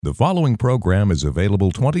The following program is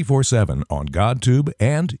available 24/7 on GodTube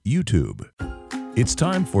and YouTube. It's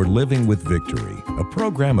time for Living with Victory, a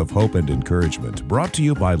program of hope and encouragement brought to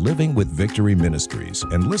you by Living with Victory Ministries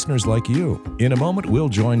and listeners like you. In a moment, we'll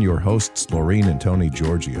join your hosts, Laureen and Tony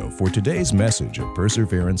Giorgio, for today's message of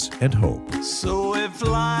perseverance and hope. So if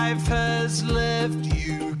life has left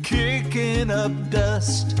you kicking up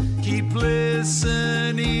dust, keep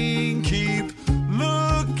listening, keep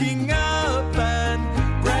looking up, and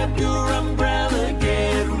grab your umbrella,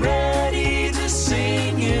 get ready to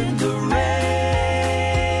sing in the rain.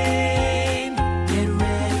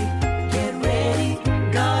 Get ready,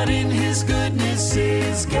 God in His goodness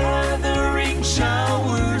is gathering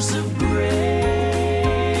showers of grace.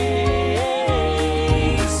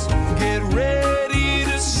 Get ready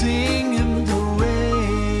to sing in the rain.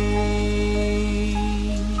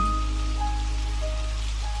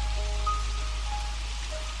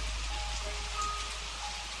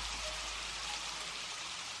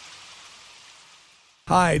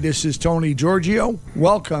 Hi, this is Tony Giorgio.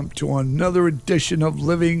 Welcome to another edition of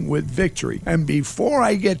Living with Victory. And before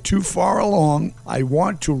I get too far along, I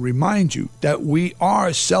want to remind you that we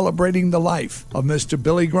are celebrating the life of Mr.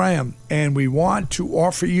 Billy Graham. And we want to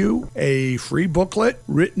offer you a free booklet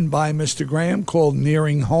written by Mr. Graham called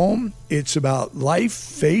Nearing Home. It's about life,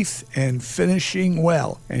 faith, and finishing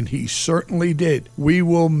well. And he certainly did. We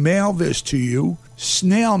will mail this to you,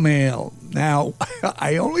 snail mail. Now,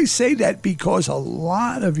 I only say that because a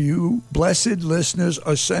lot of you blessed listeners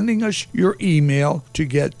are sending us your email to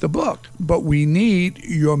get the book. But we need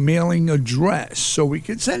your mailing address so we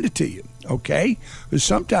can send it to you. Okay? Because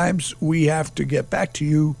sometimes we have to get back to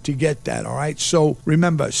you to get that, all right? So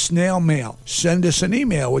remember, snail mail. Send us an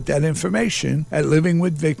email with that information at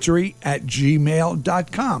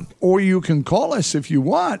livingwithvictory@gmail.com. Or you can call us if you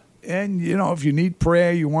want. And, if you need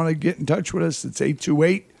prayer, you want to get in touch with us, it's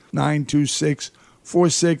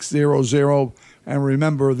 828-926-4600. And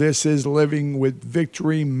remember, this is Living with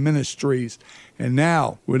Victory Ministries. And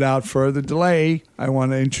now, without further delay, I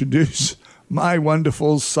want to introduce my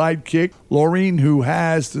wonderful sidekick, Laureen, who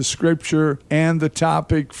has the scripture and the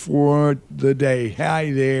topic for the day.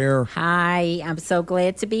 Hi there. Hi, I'm so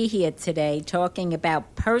glad to be here today talking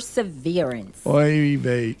about perseverance. Oy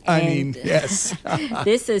vey. Yes.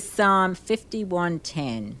 This is Psalm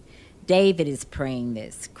 51:10. David is praying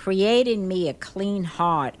this. Create in me a clean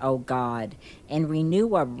heart, O God, and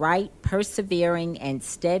renew a right, persevering, and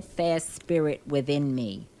steadfast spirit within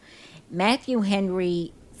me. Matthew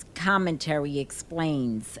Henry commentary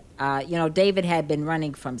explains, David had been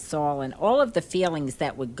running from Saul, and all of the feelings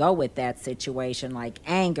that would go with that situation, like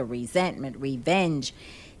anger, resentment, revenge.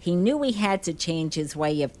 He knew he had to change his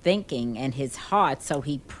way of thinking and his heart, so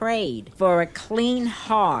he prayed for a clean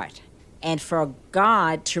heart and for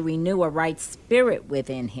God to renew a right spirit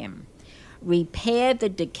within him. Repair the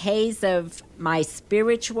decays of my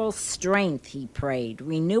spiritual strength, he prayed.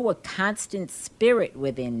 Renew a constant spirit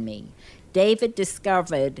within me. David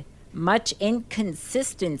discovered much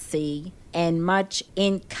inconsistency and much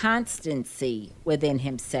inconstancy within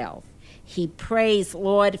himself. He prays,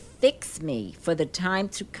 Lord, fix me for the time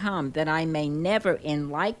to come, that I may never in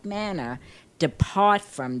like manner depart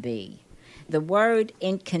from thee. The word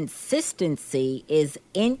inconsistency is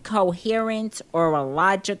incoherent or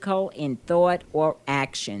illogical in thought or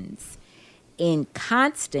actions.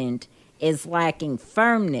 Inconstant is lacking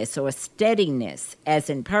firmness or steadiness, as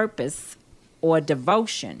in purpose or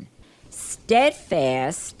devotion.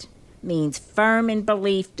 Steadfast means firm in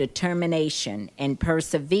belief, determination, and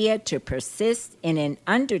persevere, to persist in an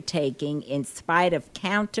undertaking in spite of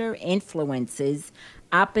counter influences,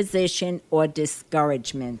 opposition, or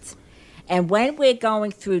discouragement. And when we're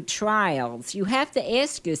going through trials, you have to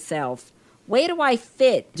ask yourself, where do I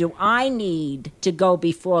fit? Do I need to go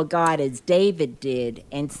before God as David did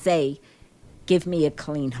and say, give me a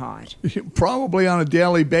clean heart? Probably on a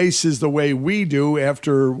daily basis, the way we do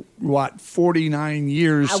after, 49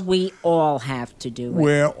 years. We all have to do it.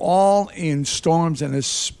 We're all in storms, and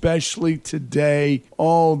especially today,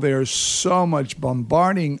 there's so much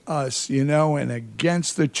bombarding us, and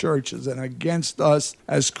against the churches and against us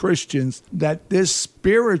as Christians, that this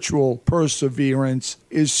spiritual perseverance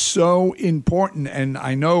is so important. And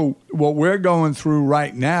I know what we're going through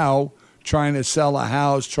right now, trying to sell a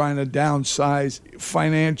house, trying to downsize,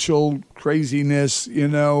 financial craziness,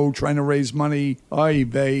 trying to raise money. Oy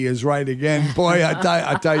vey is right again. Boy,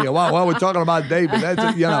 I tell you, well, we're talking about David.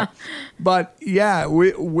 That's But, yeah,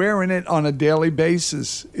 we're in it on a daily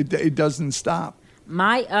basis. It doesn't stop.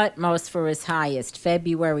 My Utmost for His Highest,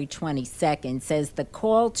 February 22nd, says the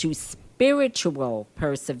call to spiritual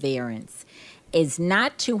perseverance is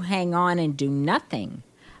not to hang on and do nothing,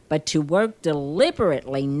 but to work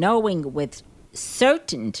deliberately, knowing with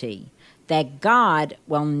certainty that God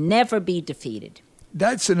will never be defeated.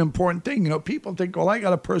 That's an important thing. People think, well, I got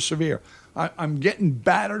to persevere. I'm getting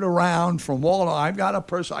battered around from all. I've got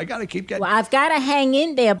to I got to keep getting. Well, I've got to hang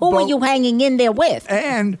in there. Who are you hanging in there with?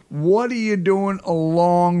 And what are you doing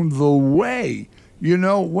along the way?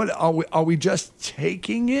 What are we just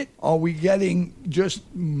taking it? Are we getting just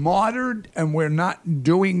martyred and we're not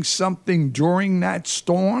doing something during that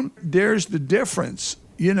storm? There's the difference,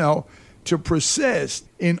 to persist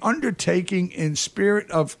in undertaking in spirit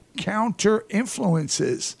of counter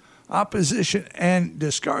influences. Opposition and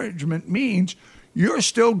discouragement means you're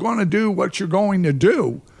still going to do what you're going to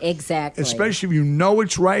do. Exactly. Especially if you know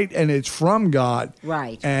it's right and it's from God.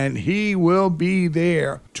 Right. And He will be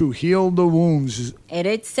there to heal the wounds. And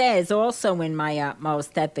it says also in My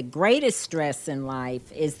Utmost that the greatest stress in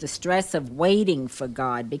life is the stress of waiting for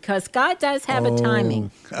God, because God does have a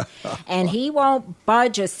timing. And He won't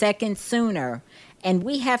budge a second sooner. And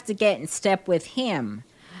we have to get in step with Him.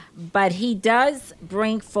 But He does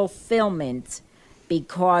bring fulfillment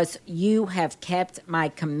because you have kept My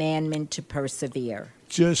commandment to persevere.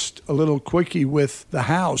 Just a little quickie with the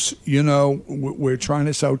house. We're trying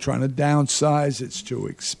to downsize. It's too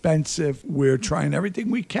expensive. We're trying everything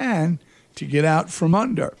we can to get out from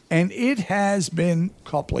under. And it has been a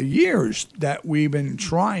couple of years that we've been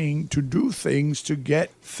trying to do things to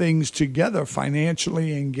get things together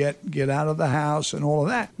financially and get out of the house and all of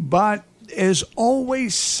that. But there's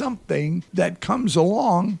always something that comes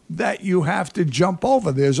along that you have to jump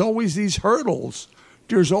over. There's always these hurdles.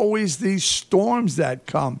 There's always these storms that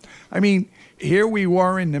come. I mean, here we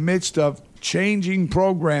were in the midst of changing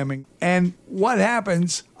programming. And what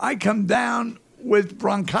happens? I come down with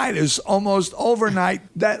bronchitis almost overnight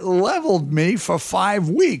that leveled me for 5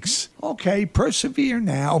 weeks. Okay, persevere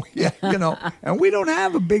now. Yeah, and we don't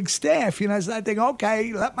have a big staff. So I think,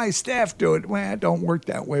 okay, let my staff do it. Well, it don't work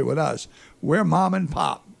that way with us. We're mom and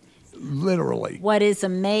pop, literally. What is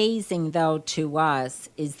amazing, though, to us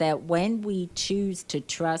is that when we choose to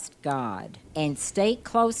trust God and stay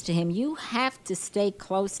close to Him, you have to stay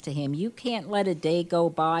close to Him. You can't let a day go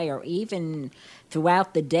by or even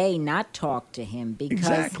throughout the day not talk to Him,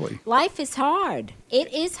 because life is hard.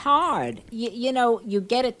 It is hard. You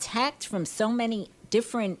get attacked from so many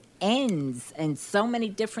different ends and so many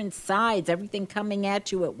different sides, everything coming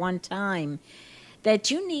at you at one time,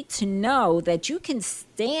 that you need to know that you can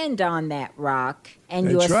stand on that rock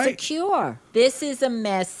and you're secure. This is a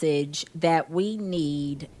message that we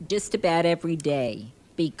need just about every day,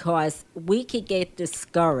 because we could get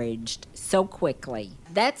discouraged so quickly.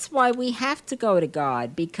 That's why we have to go to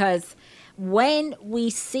God, because when we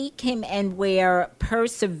seek Him and we're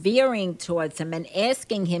persevering towards Him and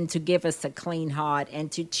asking Him to give us a clean heart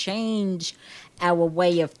and to change our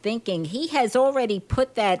way of thinking, He has already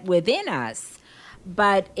put that within us.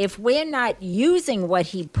 But if we're not using what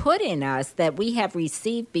He put in us that we have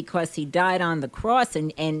received because He died on the cross,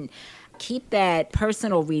 and keep that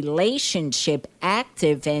personal relationship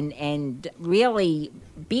active and really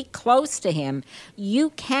be close to Him,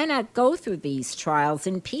 you cannot go through these trials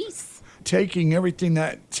in peace. Taking everything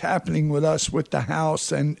that's happening with us with the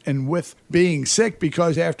house and with being sick,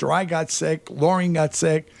 because after I got sick, Lauren got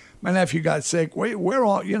sick, my nephew got sick, we're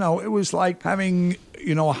all, it was like having,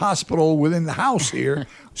 a hospital within the house here.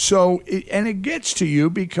 So, it gets to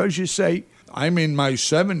you because you say, I'm in my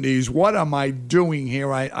 70s. What am I doing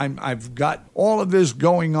here? I've got all of this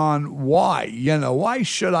going on. Why? Why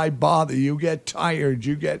should I bother? You get tired.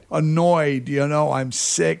 You get annoyed. I'm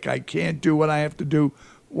sick. I can't do what I have to do.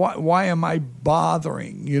 Why am I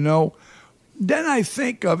bothering? Then I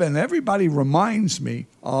think of, and everybody reminds me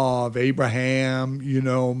of Abraham,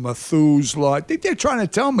 Methuselah. I think they're trying to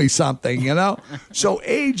tell me something, So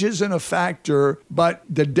age isn't a factor, but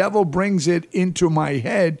the devil brings it into my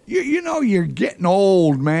head. You're getting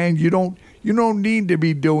old, man. You don't need to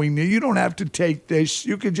be doing this. You don't have to take this.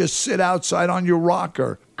 You can just sit outside on your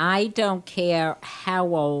rocker. I don't care how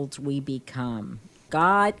old we become.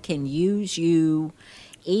 God can use you.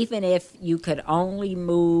 Even if you could only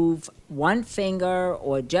move one finger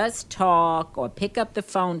or just talk or pick up the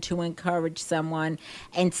phone to encourage someone.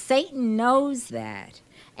 And Satan knows that.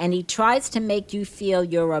 And he tries to make you feel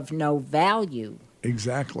you're of no value.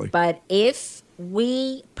 Exactly. But if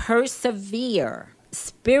we persevere,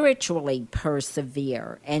 spiritually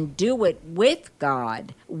persevere, and do it with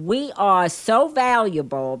God, we are so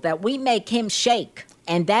valuable that we make Him shake.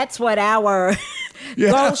 And that's what our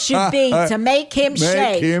goal should be to make him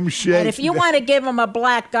shake. Him shake. And if you want to give him a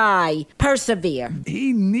black eye, persevere.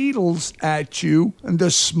 He needles at you and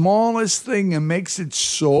the smallest thing and makes it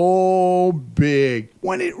so big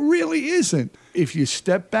when it really isn't. If you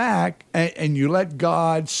step back and you let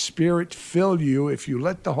God's Spirit fill you, if you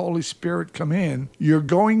let the Holy Spirit come in, you're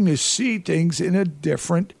going to see things in a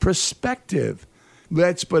different perspective.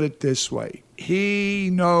 Let's put it this way. He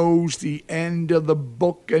knows the end of the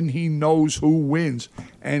book and he knows who wins.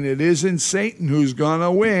 And it isn't Satan who's going to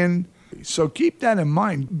win. So keep that in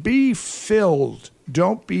mind. Be filled.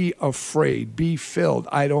 Don't be afraid. Be filled.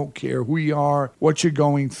 I don't care who you are, what you're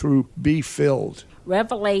going through. Be filled.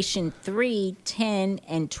 Revelation 3:10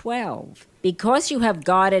 and 12. Because you have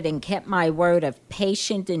guarded and kept my word of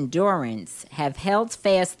patient endurance, have held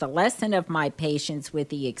fast the lesson of my patience with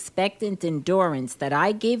the expectant endurance that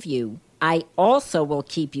I give you, I also will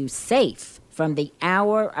keep you safe from the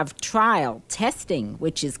hour of trial, testing,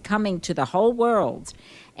 which is coming to the whole world,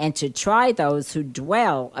 and to try those who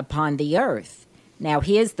dwell upon the earth. Now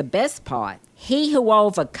here's the best part. He who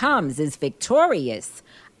overcomes is victorious.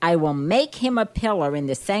 I will make him a pillar in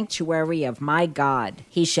the sanctuary of my God.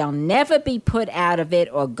 He shall never be put out of it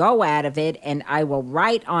or go out of it, and I will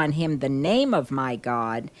write on him the name of my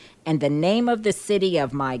God and the name of the city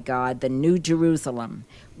of my God, the New Jerusalem,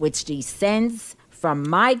 which descends from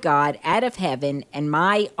my God out of heaven, and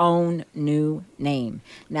my own new name.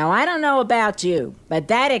 Now, I don't know about you, but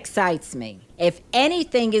that excites me. If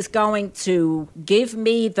anything is going to give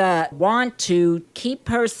me the want to keep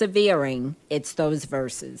persevering, it's those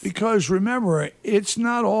verses. Because remember, it's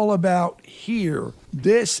not all about here.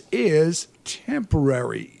 This is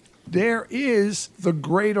temporary. There is the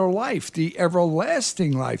greater life, the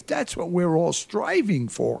everlasting life. That's what we're all striving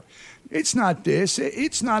for. It's not this.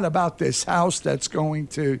 It's not about this house that's going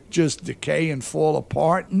to just decay and fall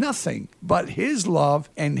apart. Nothing. But his love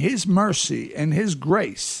and his mercy and his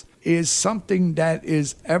grace is something that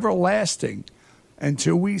is everlasting.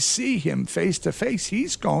 Until we see him face to face,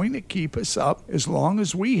 he's going to keep us up as long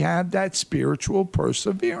as we have that spiritual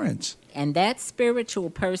perseverance. And that spiritual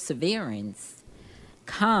perseverance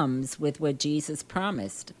comes with what Jesus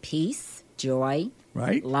promised: peace, joy,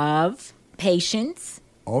 right? Love, patience.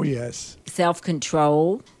 Oh, yes.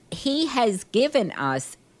 Self-control. He has given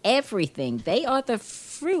us everything. They are the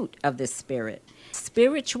fruit of the Spirit.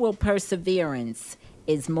 Spiritual perseverance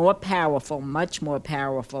is more powerful, much more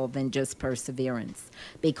powerful than just perseverance,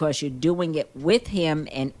 because you're doing it with him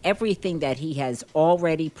and everything that he has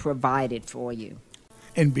already provided for you.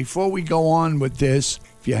 And before we go on with this,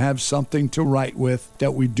 if you have something to write with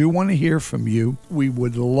that we do want to hear from you, we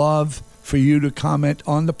would love for you to comment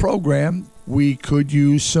on the program. We could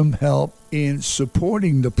use some help in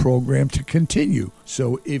supporting the program to continue.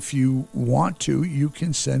 So if you want to, you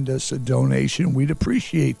can send us a donation. We'd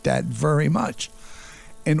appreciate that very much.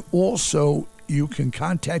 And also, you can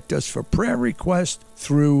contact us for prayer requests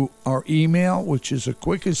through our email, which is the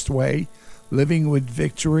quickest way,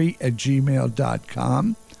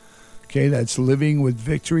 livingwithvictory@gmail.com. Okay, that's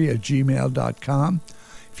livingwithvictory@gmail.com.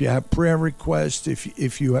 If you have prayer requests,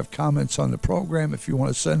 if you have comments on the program, if you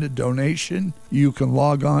want to send a donation, you can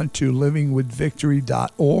log on to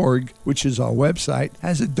livingwithvictory.org, which is our website. It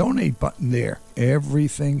has a donate button there.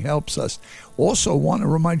 Everything helps us. Also want to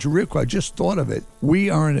remind you real quick, I just thought of it. We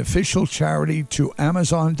are an official charity to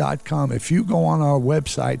Amazon.com. If you go on our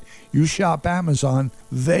website, you shop Amazon,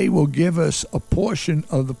 they will give us a portion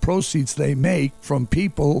of the proceeds they make from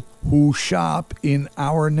people who shop in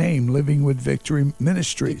our name, Living with Victory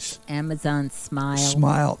Ministries. Amazon Smile.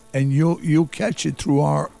 Smile. And you'll catch it through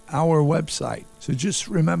our website. So just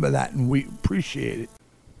remember that, and we appreciate it.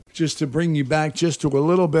 Just to bring you back just to a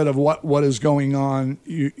little bit of what is going on,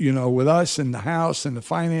 you know, with us and the house and the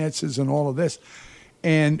finances and all of this.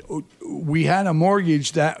 And we had a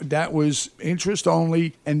mortgage that was interest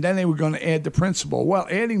only, and then they were going to add the principal. Well,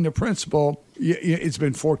 adding the principal, it's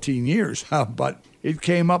been 14 years, but it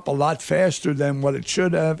came up a lot faster than what it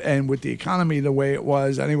should have. And with the economy the way it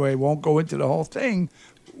was, anyway, won't go into the whole thing.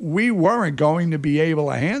 We weren't going to be able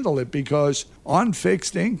to handle it because on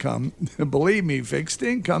fixed income, believe me, fixed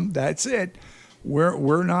income, that's it.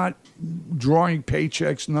 We're not drawing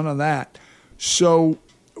paychecks, none of that. So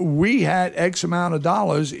we had X amount of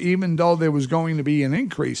dollars, even though there was going to be an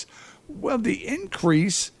increase. Well, the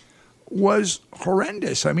increase was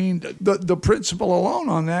horrendous. I mean, the principal alone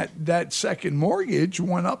on that second mortgage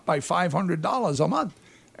went up by $500 a month.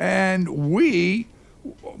 And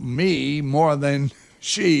me more than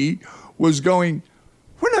she was going,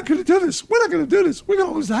 we're not going to do this. We're not going to do this. We're going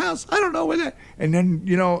to lose the house. I don't know where that. And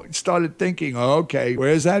then, started thinking, okay,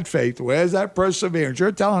 where's that faith? Where's that perseverance?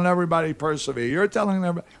 You're telling everybody persevere. You're telling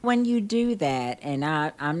everybody. When you do that, and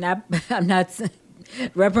I'm not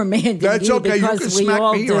reprimanding That's you okay. because You can we smack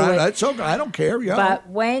all me do around. it. That's okay. I don't care. Yeah. But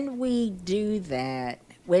when we do that,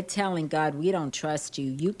 we're telling God, we don't trust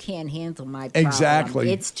you. You can't handle my problem.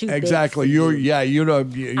 Exactly. It's too exactly. big for You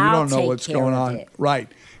don't know take what's care going of on. it. Right.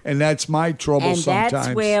 And that's my trouble And sometimes.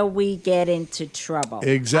 that's where we get into trouble.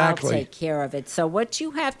 Exactly. I'll take care of it. So what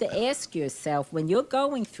you have to ask yourself when you're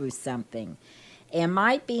going through something, am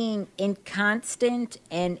I being inconstant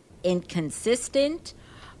and inconsistent,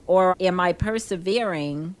 or am I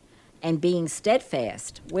persevering and being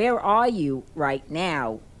steadfast? Where are you right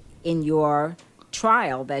now in your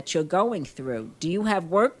trial that you're going through? Do you have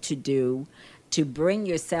work to do to bring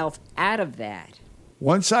yourself out of that?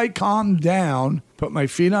 Once I calmed down, put my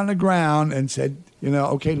feet on the ground and said,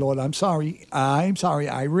 okay, Lord, I'm sorry.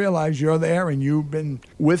 I realize you're there and you've been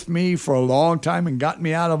with me for a long time and got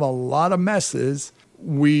me out of a lot of messes.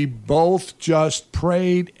 We both just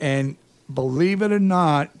prayed, and believe it or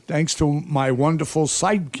not, thanks to my wonderful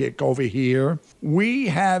sidekick over here, we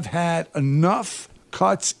have had enough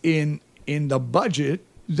cuts in the budget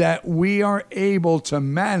that we are able to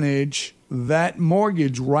manage that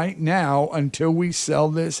mortgage right now until we sell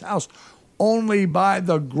this house. Only by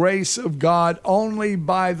the grace of God, only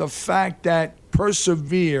by the fact that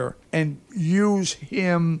persevere and use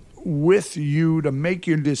Him with you to make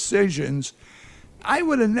your decisions. I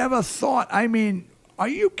would have never thought, are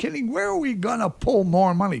you kidding? Where are we going to pull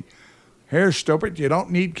more money? Here, stupid, you don't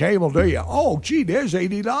need cable, do you? Oh, gee, there's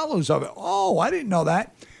 $80 of it. Oh, I didn't know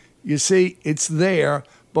that. You see, it's there,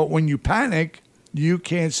 but when you panic, you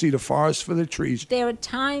can't see the forest for the trees. There are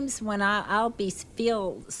times when I'll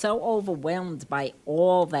feel so overwhelmed by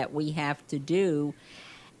all that we have to do.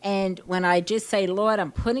 And when I just say, Lord,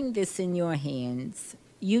 I'm putting this in your hands.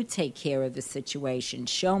 You take care of the situation.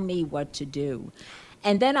 Show me what to do.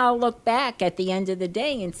 And then I'll look back at the end of the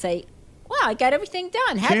day and say, wow, I got everything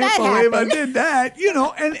done. How'd that Can't believe happen? I did that.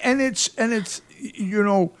 And it's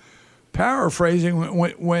paraphrasing,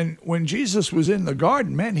 when Jesus was in the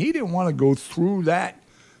garden, man, he didn't want to go through that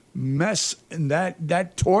mess and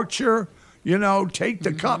that torture, take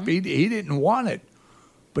the cup. He didn't want it.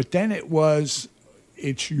 But then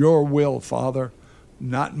it's your will, Father,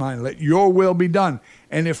 not mine. Let your will be done.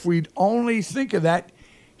 And if we'd only think of that,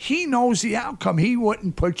 He knows the outcome. He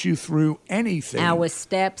wouldn't put you through anything. Our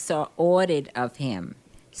steps are ordered of Him.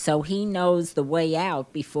 So He knows the way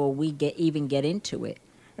out before we even get into it.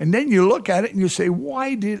 And then you look at it and you say,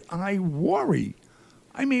 why did I worry?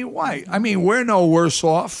 Why? We're no worse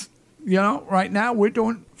off. Right now we're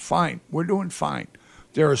doing fine. We're doing fine.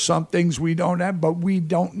 There are some things we don't have, but we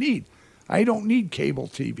don't need. I don't need cable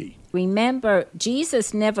TV. Remember,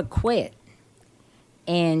 Jesus never quit.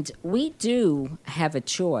 And we do have a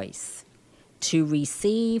choice to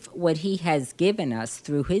receive what He has given us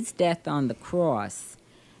through His death on the cross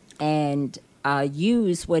and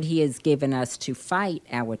use what He has given us to fight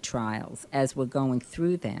our trials as we're going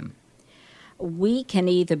through them. We can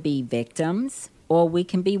either be victims or we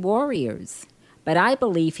can be warriors. But I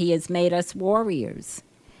believe He has made us warriors.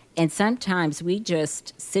 And sometimes we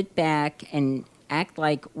just sit back and act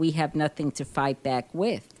like we have nothing to fight back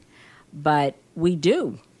with. But we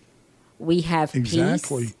do. We have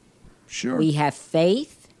Exactly. peace. Sure. We have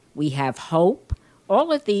faith. We have hope.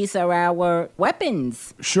 All of these are our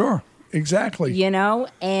weapons. Sure. Exactly.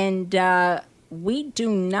 And we do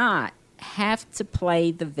not have to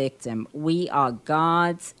play the victim. We are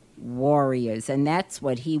God's warriors, and that's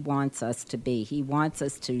what He wants us to be. He wants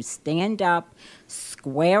us to stand up,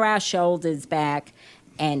 square our shoulders back,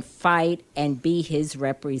 and fight and be His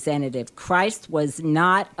representative. Christ was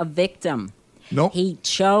not a victim. Nope. He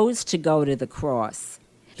chose to go to the cross.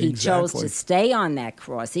 He chose Exactly. to stay on that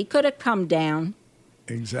cross. He could have come down.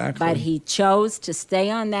 Exactly. But He chose to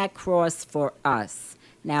stay on that cross for us.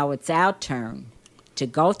 Now it's our turn to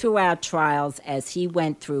go through our trials as He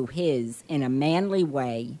went through His in a manly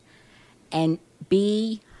way and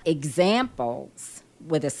be examples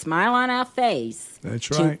with a smile on our face That's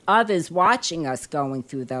to right. others watching us going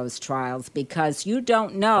through those trials, because you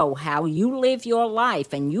don't know how you live your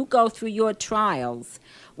life and you go through your trials,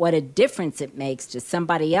 what a difference it makes to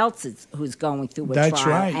somebody else who's going through a That's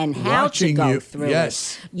trial right. and how Watching to go you. through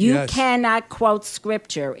Yes. it. You Yes. cannot quote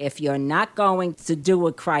scripture if you're not going to do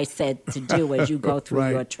what Christ said to do as you go through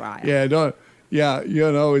Right. your trial. Yeah, don't. Yeah,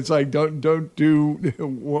 it's like don't do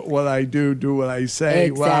what I do what I say.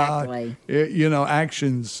 Exactly. Well,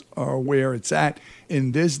 actions are where it's at.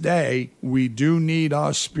 In this day, we do need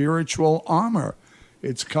our spiritual armor.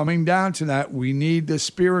 It's coming down to that. We need the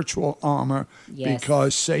spiritual armor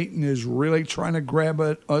because Satan is really trying to grab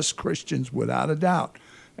at us Christians without a doubt.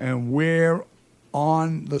 And we're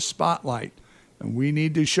on the spotlight. And we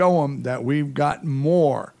need to show them that we've got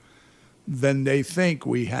more than they think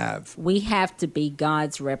we have. We have to be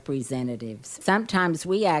God's representatives. Sometimes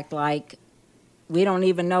we act like we don't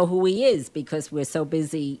even know who he is because we're so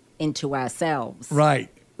busy into ourselves. Right.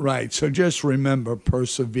 So just remember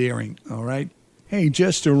persevering, all right? Hey,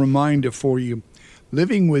 just a reminder for you.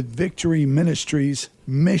 Living with Victory Ministries'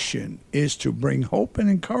 mission is to bring hope and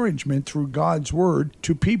encouragement through God's Word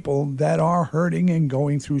to people that are hurting and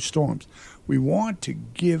going through storms. We want to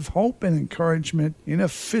give hope and encouragement in a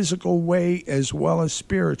physical way as well as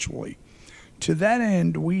spiritually. To that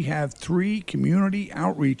end, we have 3 community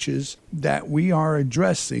outreaches that we are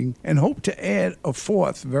addressing and hope to add a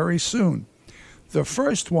 4th very soon. The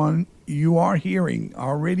first one, you are hearing,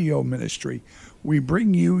 our radio ministry. We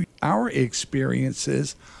bring you our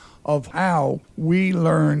experiences of how we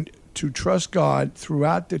learned to trust God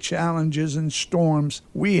throughout the challenges and storms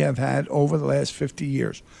we have had over the last 50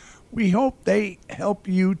 years. We hope they help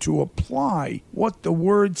you to apply what the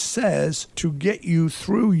Word says to get you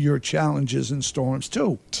through your challenges and storms,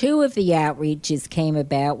 too. 2 of the outreaches came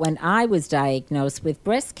about when I was diagnosed with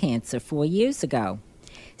breast cancer 4 years ago.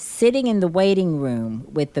 Sitting in the waiting room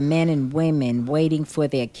with the men and women waiting for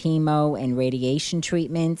their chemo and radiation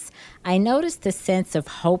treatments, I noticed a sense of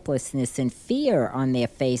hopelessness and fear on their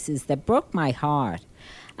faces that broke my heart.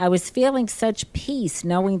 I was feeling such peace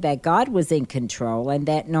knowing that God was in control and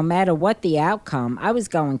that no matter what the outcome, I was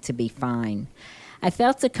going to be fine. I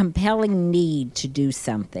felt a compelling need to do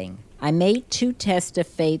something. I made 2 Test of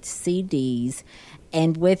Faith CDs,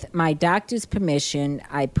 and with my doctor's permission,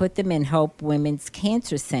 I put them in Hope Women's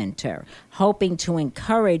Cancer Center, hoping to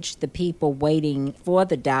encourage the people waiting for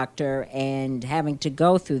the doctor and having to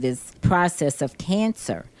go through this process of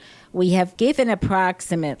cancer. We have given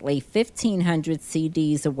approximately 1,500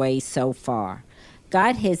 CDs away so far.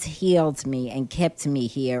 God has healed me and kept me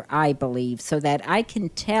here, I believe, so that I can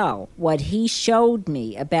tell what he showed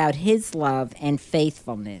me about his love and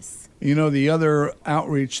faithfulness. You know, the other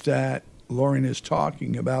outreach that Lauren is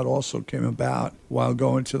talking about also came about while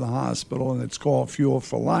going to the hospital, and it's called Fuel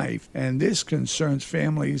for Life. And this concerns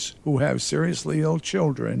families who have seriously ill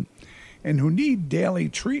children and who need daily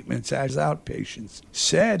treatments as outpatients.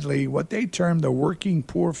 Sadly, what they term the working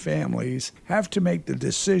poor families have to make the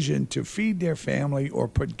decision to feed their family or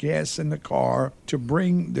put gas in the car to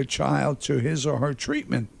bring the child to his or her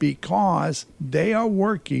treatment. Because they are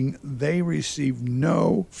working, they receive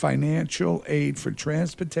no financial aid for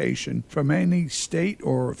transportation from any state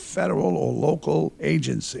or federal or local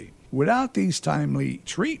agency. Without these timely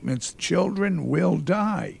treatments, children will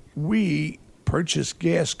die. We purchase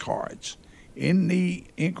gas cards in the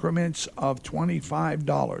increments of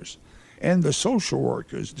 $25, and the social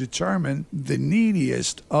workers determine the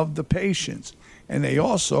neediest of the patients. And they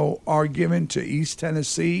also are given to East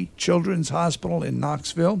Tennessee Children's Hospital in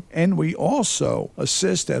Knoxville, and we also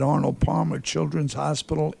assist at Arnold Palmer Children's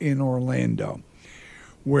Hospital in Orlando.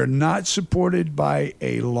 We're not supported by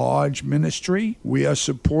a large ministry. We are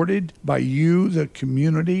supported by you, the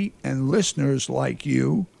community, and listeners like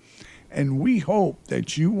you. And we hope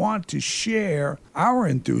that you want to share our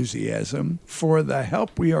enthusiasm for the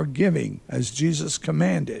help we are giving as Jesus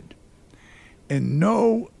commanded. And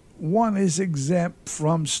no one is exempt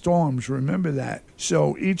from storms. Remember that.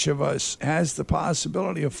 So each of us has the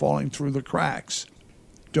possibility of falling through the cracks.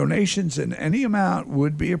 Donations in any amount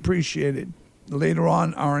would be appreciated. Later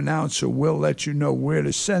on, our announcer will let you know where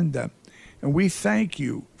to send them. And we thank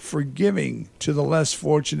you for giving to the less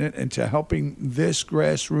fortunate and to helping this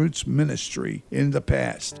grassroots ministry in the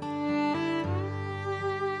past.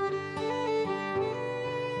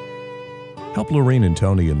 Help Lorene and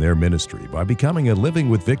Tony in their ministry by becoming a Living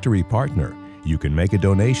with Victory partner. You can make a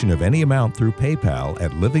donation of any amount through PayPal at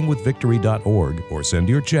livingwithvictory.org or send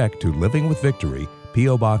your check to Living with Victory,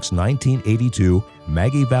 P.O. Box 1982,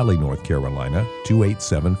 Maggie Valley, North Carolina,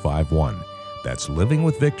 28751. That's Living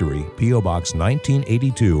with Victory, P.O. Box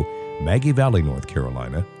 1982, Maggie Valley, North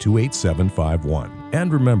Carolina, 28751.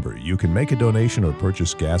 And remember, you can make a donation or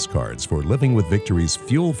purchase gas cards for Living with Victory's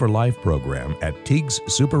Fuel for Life program at Teague's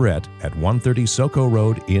Superette at 130 Soco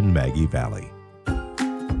Road in Maggie Valley.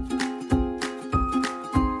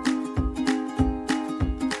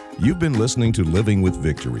 You've been listening to Living with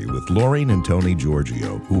Victory with Laureen and Tony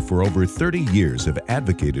Giorgio, who for over 30 years have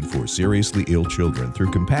advocated for seriously ill children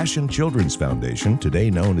through Compassion Children's Foundation,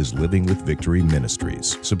 today known as Living with Victory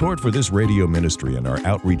Ministries. Support for this radio ministry and our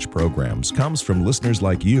outreach programs comes from listeners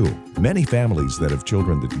like you. Many families that have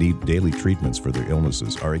children that need daily treatments for their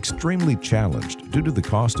illnesses are extremely challenged due to the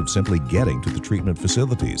cost of simply getting to the treatment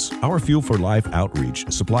facilities. Our Fuel for Life outreach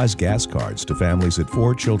supplies gas cards to families at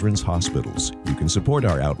 4 children's hospitals. You can support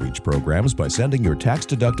our outreach programs by sending your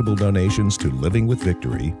tax-deductible donations to Living with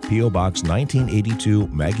Victory, P.O. Box 1982,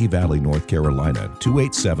 Maggie Valley, North Carolina,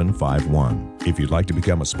 28751. If you'd like to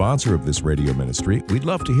become a sponsor of this radio ministry, we'd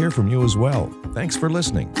love to hear from you as well. Thanks for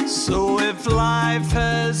listening. So if life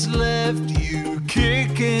has left you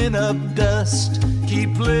kicking up dust,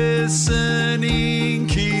 keep listening,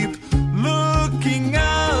 keep looking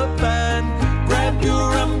up, and grab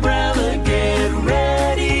your umbrella, get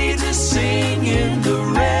ready to sing in the rain.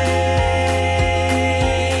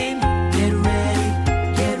 Get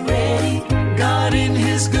ready, God in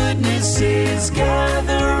His goodness is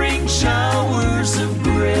gathering showers of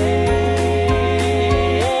grace.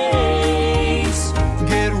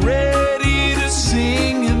 Get ready to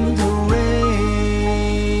sing in the rain.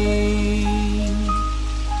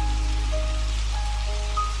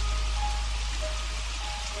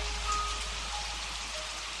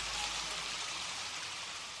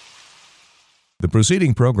 The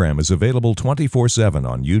preceding program is available 24/7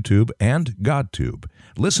 on YouTube and GodTube.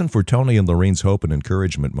 Listen for Tony and Laureen's Hope and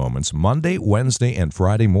Encouragement moments Monday, Wednesday, and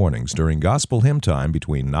Friday mornings during Gospel Hymn Time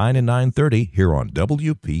between 9 and 9:30 here on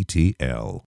WPTL.